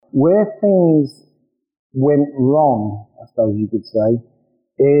where things went wrong, I suppose you could say,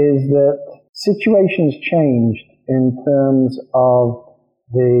 is that situations changed in terms of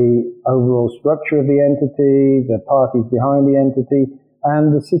the overall structure of the entity, the parties behind the entity,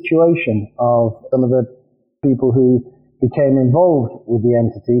 and the situation of some of the people who became involved with the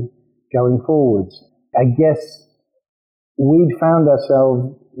entity going forwards. I guess we'd found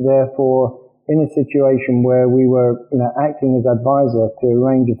ourselves, therefore, in a situation where we were, acting as advisor to a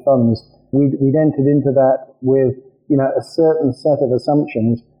range of funds. We'd entered into that with, a certain set of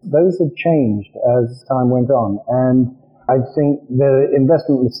assumptions. Those had changed as time went on. And I think the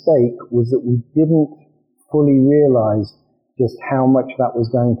investment mistake was that we didn't fully realize just how much that was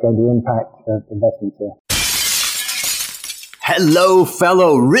going to impact investments here. Hello,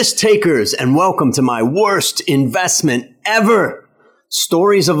 fellow risk takers, and welcome to my worst investment ever.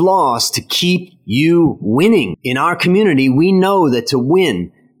 Stories of loss to keep you winning. In our community, we know that to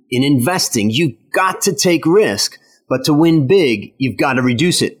win in investing, you've got to take risk, but to win big, you've got to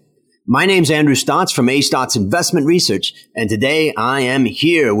reduce it. My name's Andrew Stotz from A Stotz Investment Research, and today I am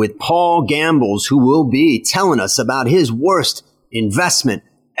here with Paul Gambles, who will be telling us about his worst investment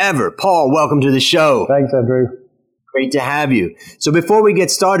ever. Paul, welcome to the show. Thanks, Andrew. Great to have you. So before we get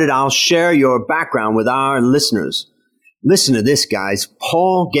started, I'll share your background with our listeners. Listen to this, guys.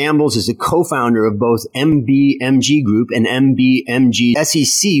 Paul Gambles is the co-founder of both MBMG Group and MBMG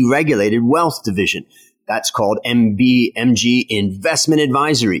SEC-regulated wealth division. That's called MBMG Investment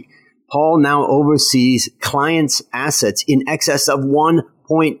Advisory. Paul now oversees clients' assets in excess of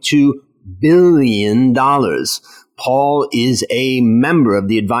 $1.2 billion. Paul is a member of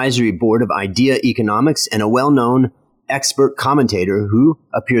the advisory board of Idea Economics and a well-known expert commentator who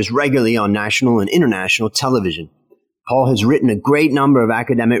appears regularly on national and international television. Paul has written a great number of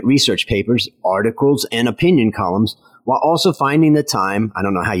academic research papers, articles, and opinion columns, while also finding the time, I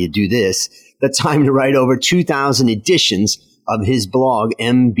don't know how you do this, the time to write over 2,000 editions of his blog,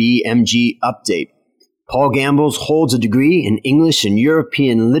 MBMG Update. Paul Gambles holds a degree in English and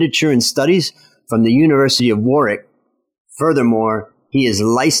European Literature and Studies from the University of Warwick. Furthermore, he is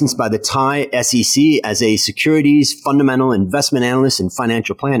licensed by the Thai SEC as a securities fundamental investment analyst and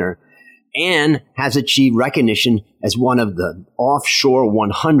financial planner, and has achieved recognition as one of the offshore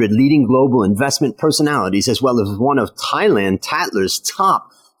 100 leading global investment personalities, as well as one of Thailand Tatler's top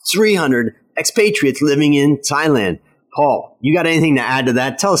 300 expatriates living in Thailand. Paul, you got anything to add to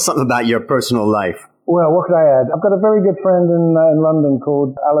that? Tell us something about your personal life. Well, what could I add? I've got a very good friend in London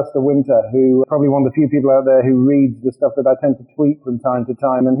called Alistair Winter, who probably one of the few people out there who reads the stuff that I tend to tweet from time to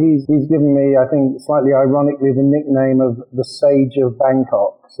time. And he's given me, I think, slightly ironically, the nickname of the Sage of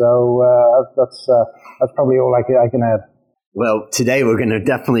Bangkok. So that's probably all I can add. Well, today we're going to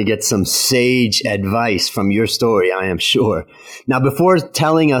definitely get some sage advice from your story, I am sure. Now, before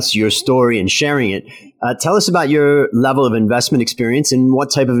telling us your story and sharing it, tell us about your level of investment experience and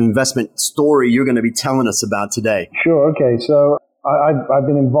what type of investment story you're going to be telling us about today. Sure. Okay. So I've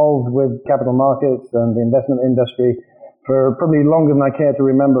been involved with capital markets and the investment industry for probably longer than I care to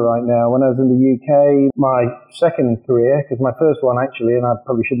remember right now. When I was in the UK, my second career, because my first one actually, and I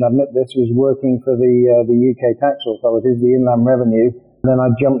probably shouldn't admit this, was working for the UK tax authorities, the Inland Revenue. Then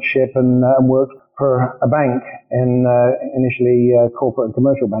I jumped ship and worked for a bank in initially corporate and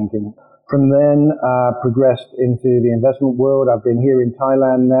commercial banking. From then, progressed into the investment world. I've been here in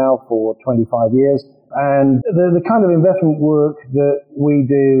Thailand now for 25 years. And the kind of investment work that we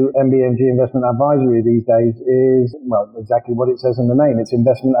do, MBMG Investment Advisory these days, is, well, exactly what it says in the name. It's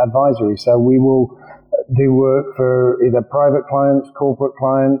investment advisory. So we will do work for either private clients, corporate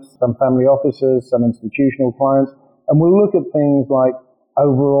clients, some family offices, some institutional clients. And we'll look at things like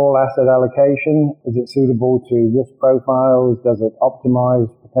overall asset allocation. Is it suitable to risk profiles? Does it optimize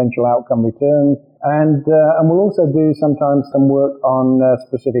potential outcome returns? And we'll also do sometimes some work on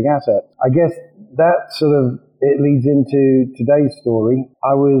specific assets. I guess that it leads into today's story.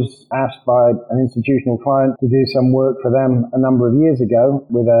 I was asked by an institutional client to do some work for them a number of years ago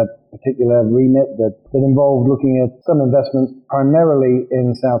with a particular remit that involved looking at some investments primarily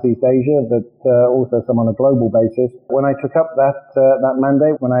in Southeast Asia, but also some on a global basis. When I took up that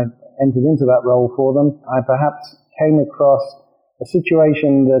mandate, when I entered into that role for them, I perhaps came across a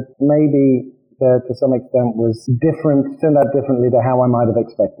situation that maybe to some extent turned out differently to how I might have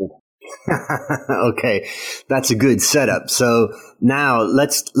expected. Okay, that's a good setup. So now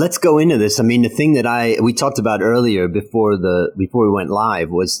let's go into this. I mean, the thing that we talked about earlier before we went live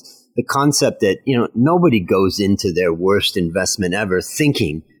was the concept that, nobody goes into their worst investment ever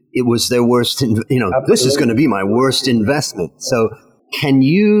thinking it was their worst, this is going to be my worst investment. So can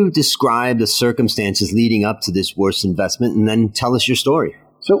you describe the circumstances leading up to this worst investment and then tell us your story?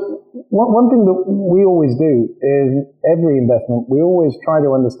 So one thing that we always do is every investment, we always try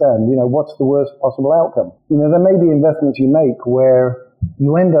to understand, what's the worst possible outcome. There may be investments you make where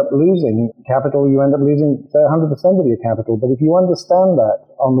you end up losing capital, you end up losing, say, 100% of your capital. But if you understand that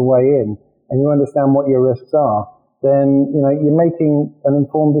on the way in and you understand what your risks are, then, you're making an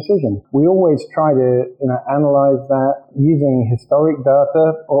informed decision. We always try to, analyze that using historic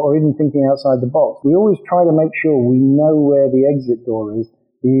data or even thinking outside the box. We always try to make sure we know where the exit door is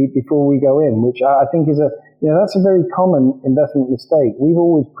before we go in, which I think is that's a very common investment mistake. We've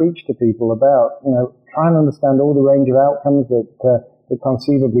always preached to people about, try and understand all the range of outcomes that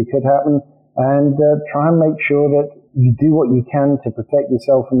conceivably could happen, and try and make sure that you do what you can to protect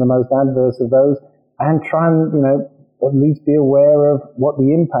yourself from the most adverse of those, and try and, at least be aware of what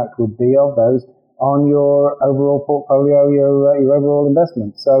the impact would be of those on your overall portfolio, your overall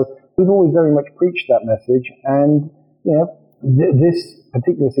investment. So we've always very much preached that message, and, this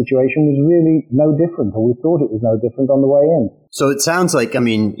particular situation was really no different, or we thought it was no different on the way in. So it sounds like,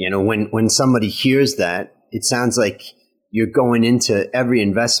 when somebody hears that, it sounds like you're going into every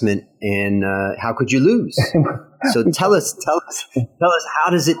investment, and how could you lose? So tell us,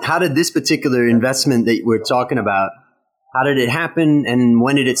 how did this particular investment that we're talking about, how did it happen, and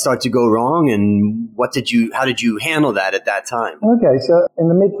when did it start to go wrong, and how did you handle that at that time? Okay, so in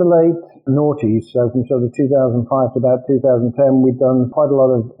the mid to late noughties, so from sort of 2005 to about 2010, we'd done quite a lot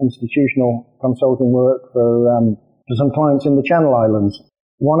of institutional consulting work for some clients in the Channel Islands.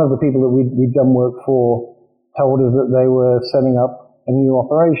 One of the people that we'd done work for told us that they were setting up a new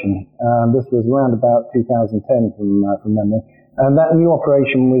operation. This was around about 2010 from memory. And that new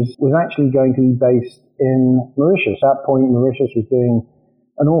operation was actually going to be based in Mauritius. At that point, Mauritius was doing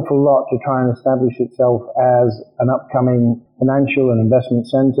an awful lot to try and establish itself as an upcoming financial and investment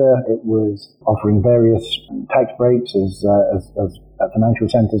center. It was offering various tax breaks as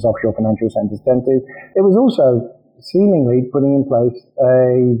financial centers, offshore financial centers tend to. It was also seemingly putting in place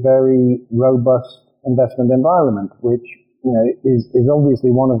a very robust investment environment, which is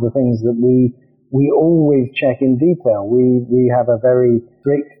obviously one of the things that we always check in detail. We have a very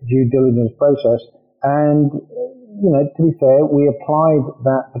strict due diligence process, and to be fair, we applied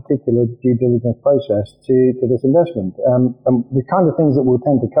that particular due diligence process to this investment. The kind of things that we'll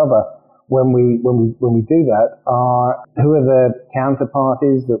tend to cover when we do that are who are the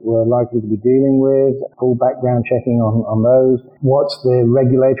counterparties that we're likely to be dealing with, full background checking on those, what's the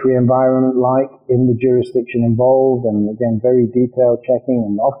regulatory environment like in the jurisdiction involved, and again, very detailed checking,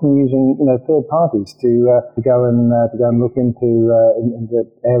 and often using third parties to go and look into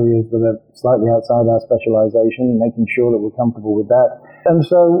areas that are slightly outside our specialization, making sure that we're comfortable with that. And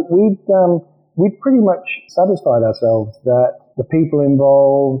so we'd pretty much satisfied ourselves that the people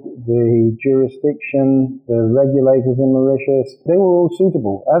involved, the jurisdiction, the regulators in Mauritius, they were all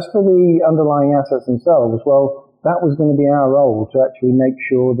suitable. As for the underlying assets themselves, well, that was going to be our role, to actually make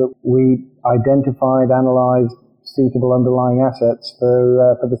sure that we identified, analyzed suitable underlying assets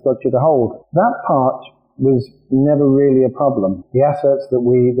for the structure to hold. That part was never really a problem. The assets that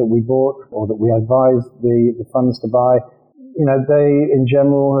we bought, or that we advised the funds to buy, they in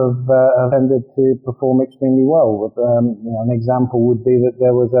general have tended to perform extremely well. An example would be that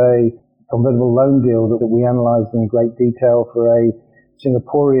there was a convertible loan deal that we analysed in great detail for a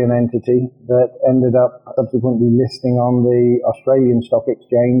Singaporean entity that ended up subsequently listing on the Australian Stock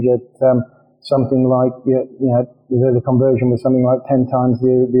Exchange at something like, the conversion was something like 10 times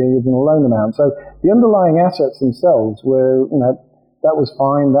the original loan amount. So the underlying assets themselves were, that was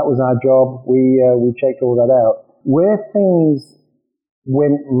fine. That was our job. We checked all that out. Where things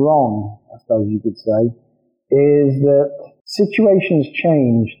went wrong, I suppose you could say, is that situations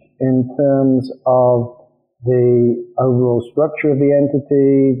changed in terms of the overall structure of the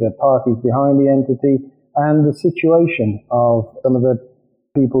entity, the parties behind the entity, and the situation of some of the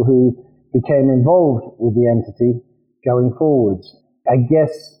people who became involved with the entity going forwards. I guess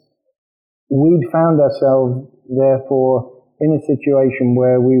we'd found ourselves, therefore, in a situation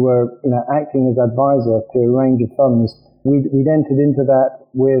where we were, acting as advisor to a range of funds. We'd entered into that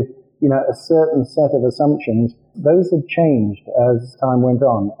with, a certain set of assumptions. Those had changed as time went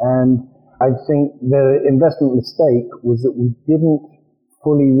on. And I think the investment mistake was that we didn't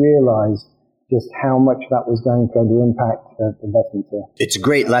fully realize just how much that was going to impact investments here. It's a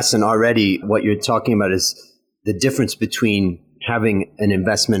great lesson already. What you're talking about is the difference between having an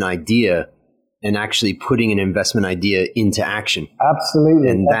investment idea and actually putting an investment idea into action.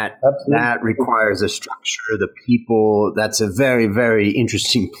 Absolutely. And that requires a structure, the people. That's a very, very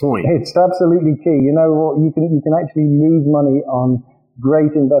interesting point. It's absolutely key. You know what? You can actually lose money on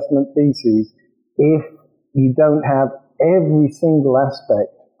great investment theses if you don't have every single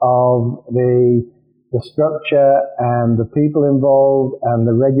aspect of the structure and the people involved and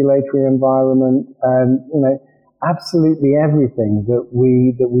the regulatory environment and, absolutely everything that we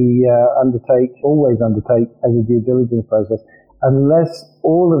always undertake as a due diligence process, unless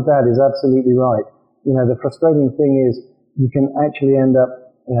all of that is absolutely right. The frustrating thing is you can actually end up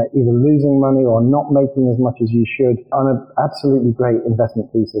either losing money or not making as much as you should on an absolutely great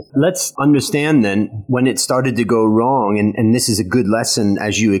investment thesis. Let's understand then when it started to go wrong, and this is a good lesson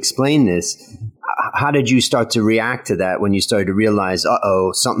as you explain this. How did you start to react to that when you started to realize,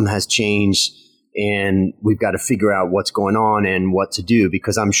 something has changed and we've got to figure out what's going on and what to do?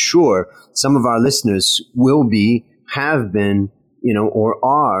 Because I'm sure some of our listeners have been, or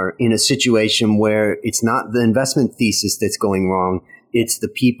are in a situation where it's not the investment thesis that's going wrong. It's the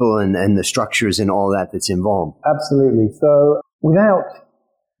people and the structures and all that's involved. Absolutely. So without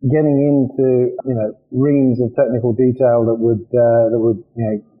getting into, reams of technical detail that would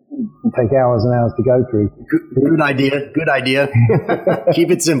take hours and hours to go through. Good idea.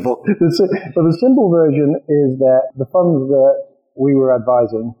 Keep it simple. So the simple version is that the funds that we were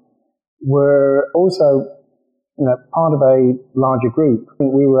advising were also, part of a larger group. I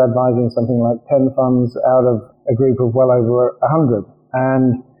think we were advising something like 10 funds out of a group of well over 100.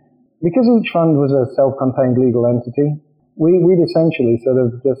 And because each fund was a self-contained legal entity, we'd essentially sort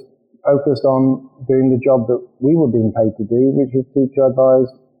of just focused on doing the job that we were being paid to do, which was to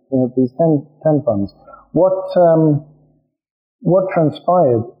advise these 10 funds. What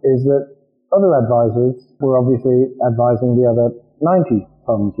transpired is that other advisors were obviously advising the other 90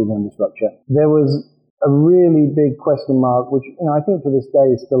 funds within the structure. There was a really big question mark, which I think to this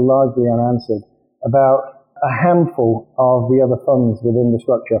day is still largely unanswered, about a handful of the other funds within the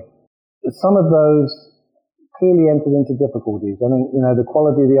structure. Some of those clearly entered into difficulties. I think, the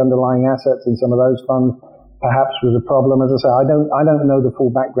quality of the underlying assets in some of those funds perhaps was a problem. As I say, I don't know the full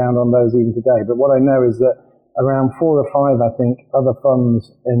background on those even today, but what I know is that around 4 or 5, I think, other funds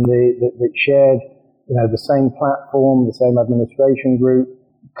that shared, the same platform, the same administration group,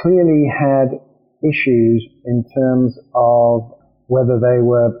 clearly had issues in terms of whether they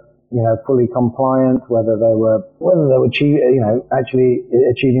were fully compliant, whether they were actually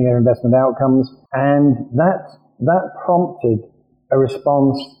achieving their investment outcomes, and that prompted a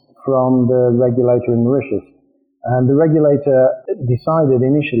response from the regulator in Mauritius. And the regulator decided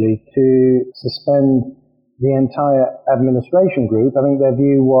initially to suspend the entire administration group. I think their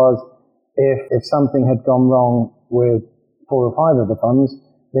view was if something had gone wrong with 4 or 5 of the funds,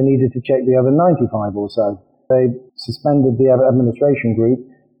 they needed to check the other 95 or so. They suspended the administration group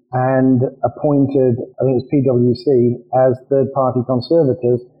and appointed, I think it was PwC, as third-party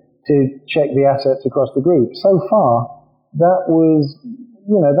conservators to check the assets across the group. So far, that was,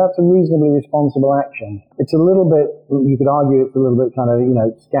 that's a reasonably responsible action. It's a little bit, you could argue it's a little bit kind of,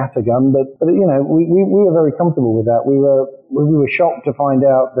 scattergun, but we were very comfortable with that. We were shocked to find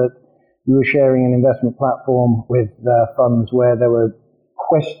out that we were sharing an investment platform with funds where there were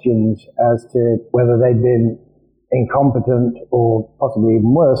questions as to whether they'd been incompetent or possibly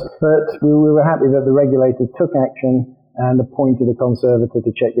even worse. But we were happy that the regulator took action and appointed a conservator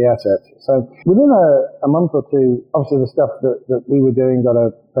to check the assets. So within a month or two, obviously the stuff that we were doing got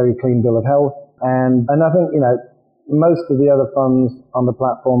a very clean bill of health. And I think, most of the other funds on the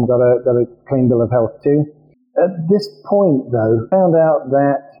platform got a clean bill of health too. At this point, though, found out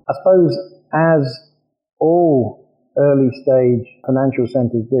that, I suppose, as all early stage financial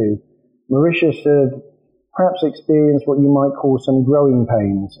centers do, Mauritius had perhaps experienced what you might call some growing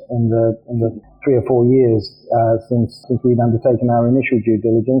pains in the 3 or 4 years since we'd undertaken our initial due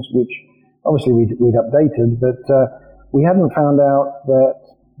diligence, which obviously we'd updated, but we hadn't found out that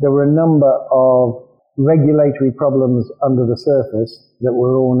there were a number of regulatory problems under the surface that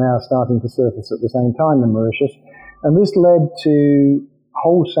were all now starting to surface at the same time in Mauritius, and this led to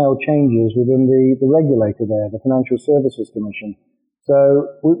wholesale changes within the regulator there, the Financial Services Commission.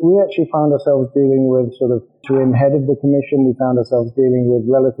 So we actually found ourselves dealing with sort of interim head of the commission. We found ourselves dealing with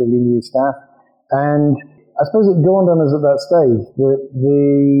relatively new staff. And I suppose it dawned on us at that stage that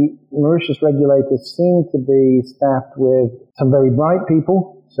the Mauritius regulators seemed to be staffed with some very bright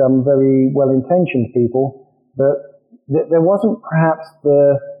people, some very well-intentioned people, but there wasn't perhaps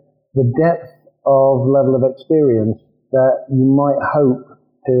the depth of level of experience that you might hope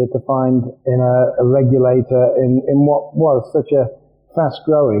to find in a regulator in what was such a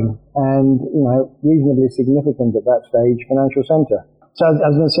fast-growing and, reasonably significant at that stage financial center. So I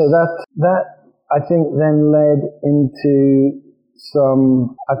was going to say that I think then led into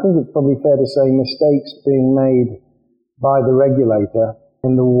some, I think it's probably fair to say, mistakes being made by the regulator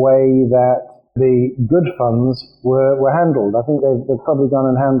in the way that the good funds were handled. I think they've probably gone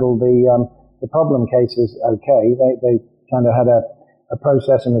and handled the problem cases okay. They kind of had a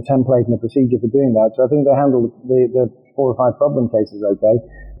process and a template and a procedure for doing that. So I think they handled the 4 or 5 problem cases okay.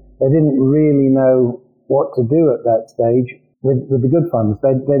 They didn't really know what to do at that stage with the good funds.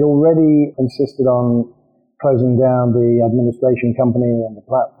 They'd already insisted on closing down the administration company and the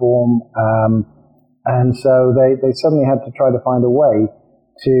platform. And so they suddenly had to try to find a way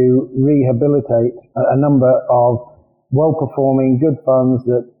to rehabilitate a number of well-performing good funds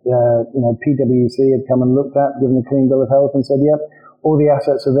that PwC had come and looked at, given a clean bill of health, and said, "Yep, all the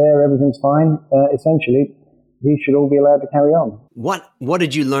assets are there, everything's fine. Essentially, these should all be allowed to carry on." What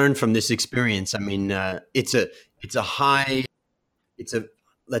did you learn from this experience? I mean, it's a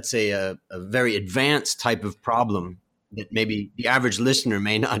let's say a very advanced type of problem that maybe the average listener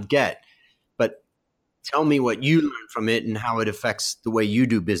may not get. But tell me what you learned from it and how it affects the way you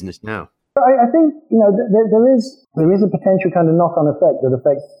do business now. I think there is a potential kind of knock-on effect that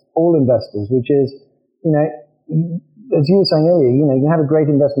affects all investors, which is, as you were saying earlier, you can have a great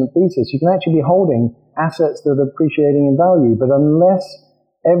investment thesis. You can actually be holding assets that are appreciating in value, but unless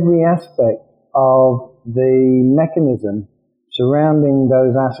every aspect of the mechanism surrounding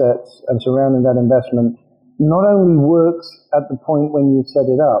those assets and surrounding that investment not only works at the point when you set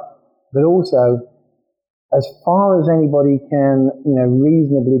it up, but also as far as anybody can,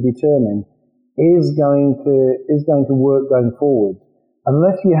 reasonably determine, is going to work going forward.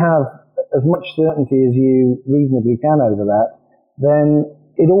 Unless you have as much certainty as you reasonably can over that, then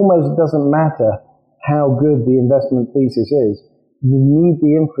it almost doesn't matter how good the investment thesis is. You need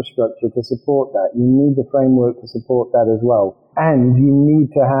the infrastructure to support that. You need the framework to support that as well. And you need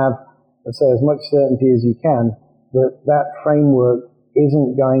to have, let's say, as much certainty as you can that framework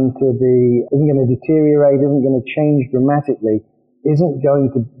isn't going to deteriorate, isn't going to change dramatically, isn't going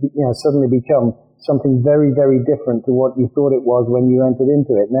to suddenly become something very, very different to what you thought it was when you entered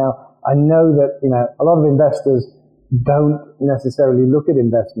into it. Now, I know that a lot of investors don't necessarily look at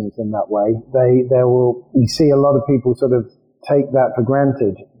investments in that way. You see a lot of people sort of take that for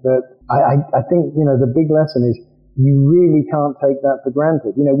granted, but I think the big lesson is you really can't take that for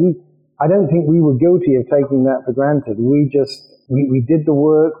granted. I don't think we were guilty of taking that for granted. We did the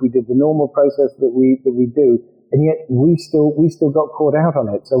work, we did the normal process that we do, and yet we still got caught out on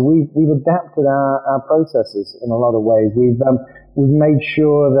it. So we've adapted our processes in a lot of ways. We've made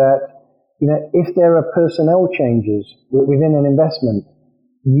sure that if there are personnel changes within an investment,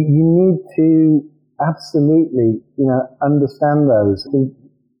 you need to absolutely understand those. To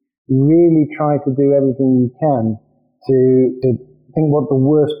really try to do everything you can to think what the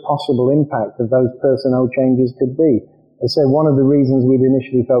worst possible impact of those personnel changes could be. I say one of the reasons we'd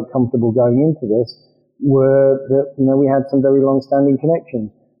initially felt comfortable going into this were that we had some very long-standing connections.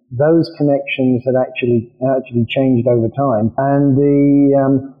 Those connections had actually changed over time, and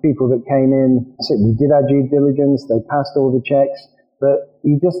the people that came in said we did our due diligence, they passed all the checks, but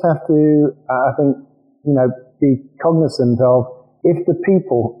you just have to, I think, be cognizant of if the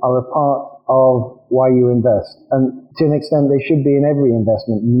people are a part of why you invest, and to an extent they should be in every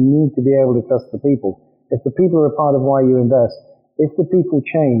investment. You need to be able to trust the people. If the people are a part of why you invest, if the people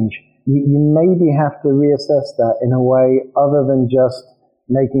change, you maybe have to reassess that in a way other than just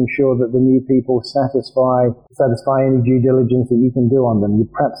making sure that the new people satisfy any due diligence that you can do on them. You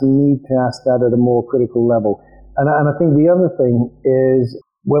perhaps need to ask that at a more critical level. And I think the other thing is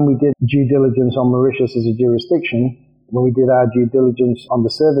when we did due diligence on Mauritius as a jurisdiction, when we did our due diligence on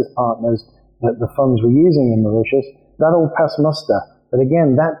the service partners that the funds were using in Mauritius, that all passed muster. But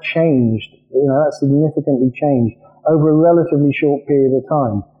again, that changed, that significantly changed over a relatively short period of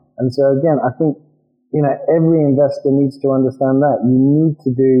time. And so again, I think, every investor needs to understand that. You need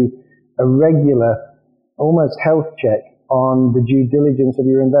to do a regular, almost health check on the due diligence of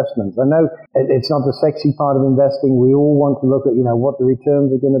your investments. I know it's not the sexy part of investing. We all want to look at, what the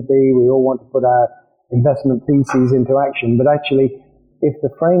returns are going to be. We all want to put our investment theses into action. But actually, if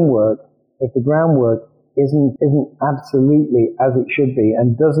the framework, if the groundwork isn't absolutely as it should be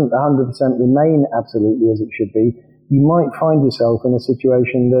and doesn't 100% remain absolutely as it should be, you might find yourself in a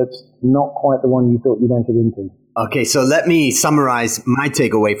situation that's not quite the one you thought you'd entered into. Okay, so let me summarize my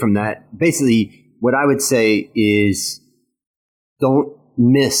takeaway from that. Basically, what I would say is don't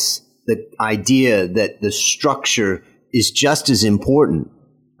miss the idea that the structure is just as important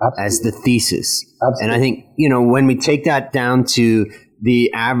Absolutely. As the thesis. Absolutely. And I think, when we take that down to the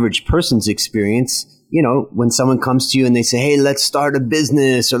average person's experience, when someone comes to you and they say, hey, let's start a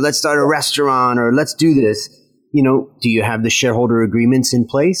business or let's start a restaurant or let's do this, do you have the shareholder agreements in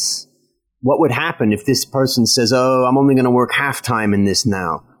place? What would happen if this person says, oh, I'm only going to work half time in this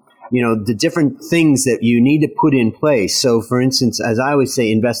now? the different things that you need to put in place. So for instance, as I always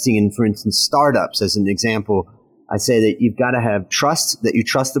say, investing in, for instance, startups as an example, I say that you've got to have trust, that you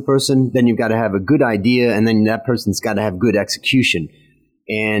trust the person, then you've got to have a good idea, and then that person's got to have good execution.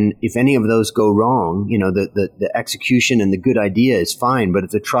 And if any of those go wrong, the execution and the good idea is fine, but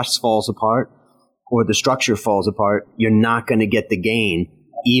if the trust falls apart or the structure falls apart, you're not going to get the gain,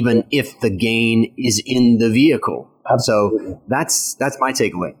 even if the gain is in the vehicle. Absolutely. So that's my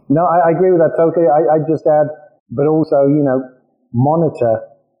takeaway. No, I agree with that totally. I just add, but also, monitor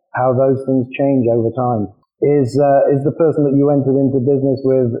how those things change over time. Is the person that you entered into business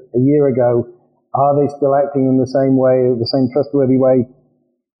with a year ago, are they still acting in the same way, the same trustworthy way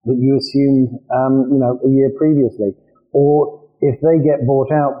that you assumed, a year previously? Or if they get bought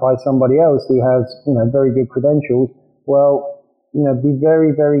out by somebody else who has, very good credentials, well, be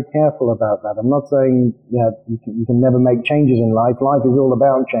very, very careful about that. I'm not saying, you can never make changes in life. Life is all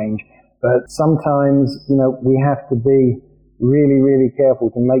about change. But sometimes, we have to be really, really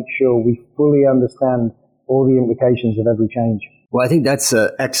careful to make sure we fully understand all the implications of every change. Well, I think that's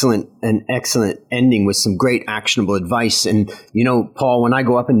an excellent ending with some great actionable advice. And, Paul, when I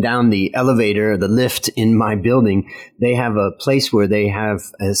go up and down the elevator, the lift in my building, they have a place where they have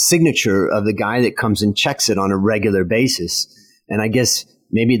a signature of the guy that comes and checks it on a regular basis. And I guess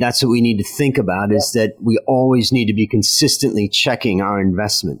maybe that's what we need to think about, is that we always need to be consistently checking our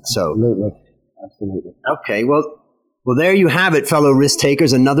investment. So, Absolutely. Okay. Well, there you have it, fellow risk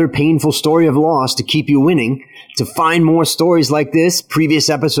takers. Another painful story of loss to keep you winning. To find more stories like this,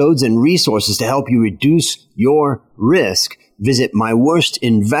 previous episodes, and resources to help you reduce your risk, visit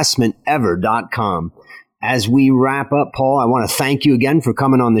myworstinvestmentever.com. As we wrap up, Paul, I want to thank you again for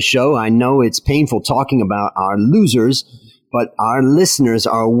coming on the show. I know it's painful talking about our losers, but our listeners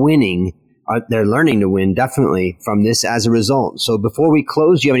are winning. They're learning to win, definitely, from this as a result. So before we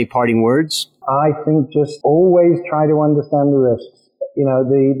close, do you have any parting words? I think just always try to understand the risks.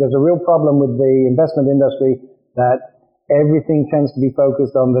 There's a real problem with the investment industry that everything tends to be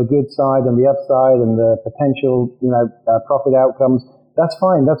focused on the good side and the upside and the potential, profit outcomes. That's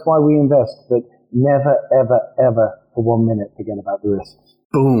fine. That's why we invest. But never, ever, ever for 1 minute forget about the risks.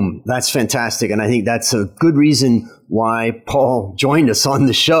 Boom. That's fantastic. And I think that's a good reason why Paul joined us on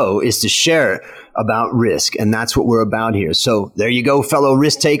the show, is to share about risk. And that's what we're about here. So there you go, fellow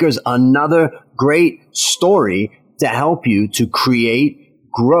risk takers. Another great story to help you to create,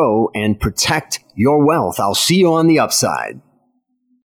 grow, and protect your wealth. I'll see you on the upside.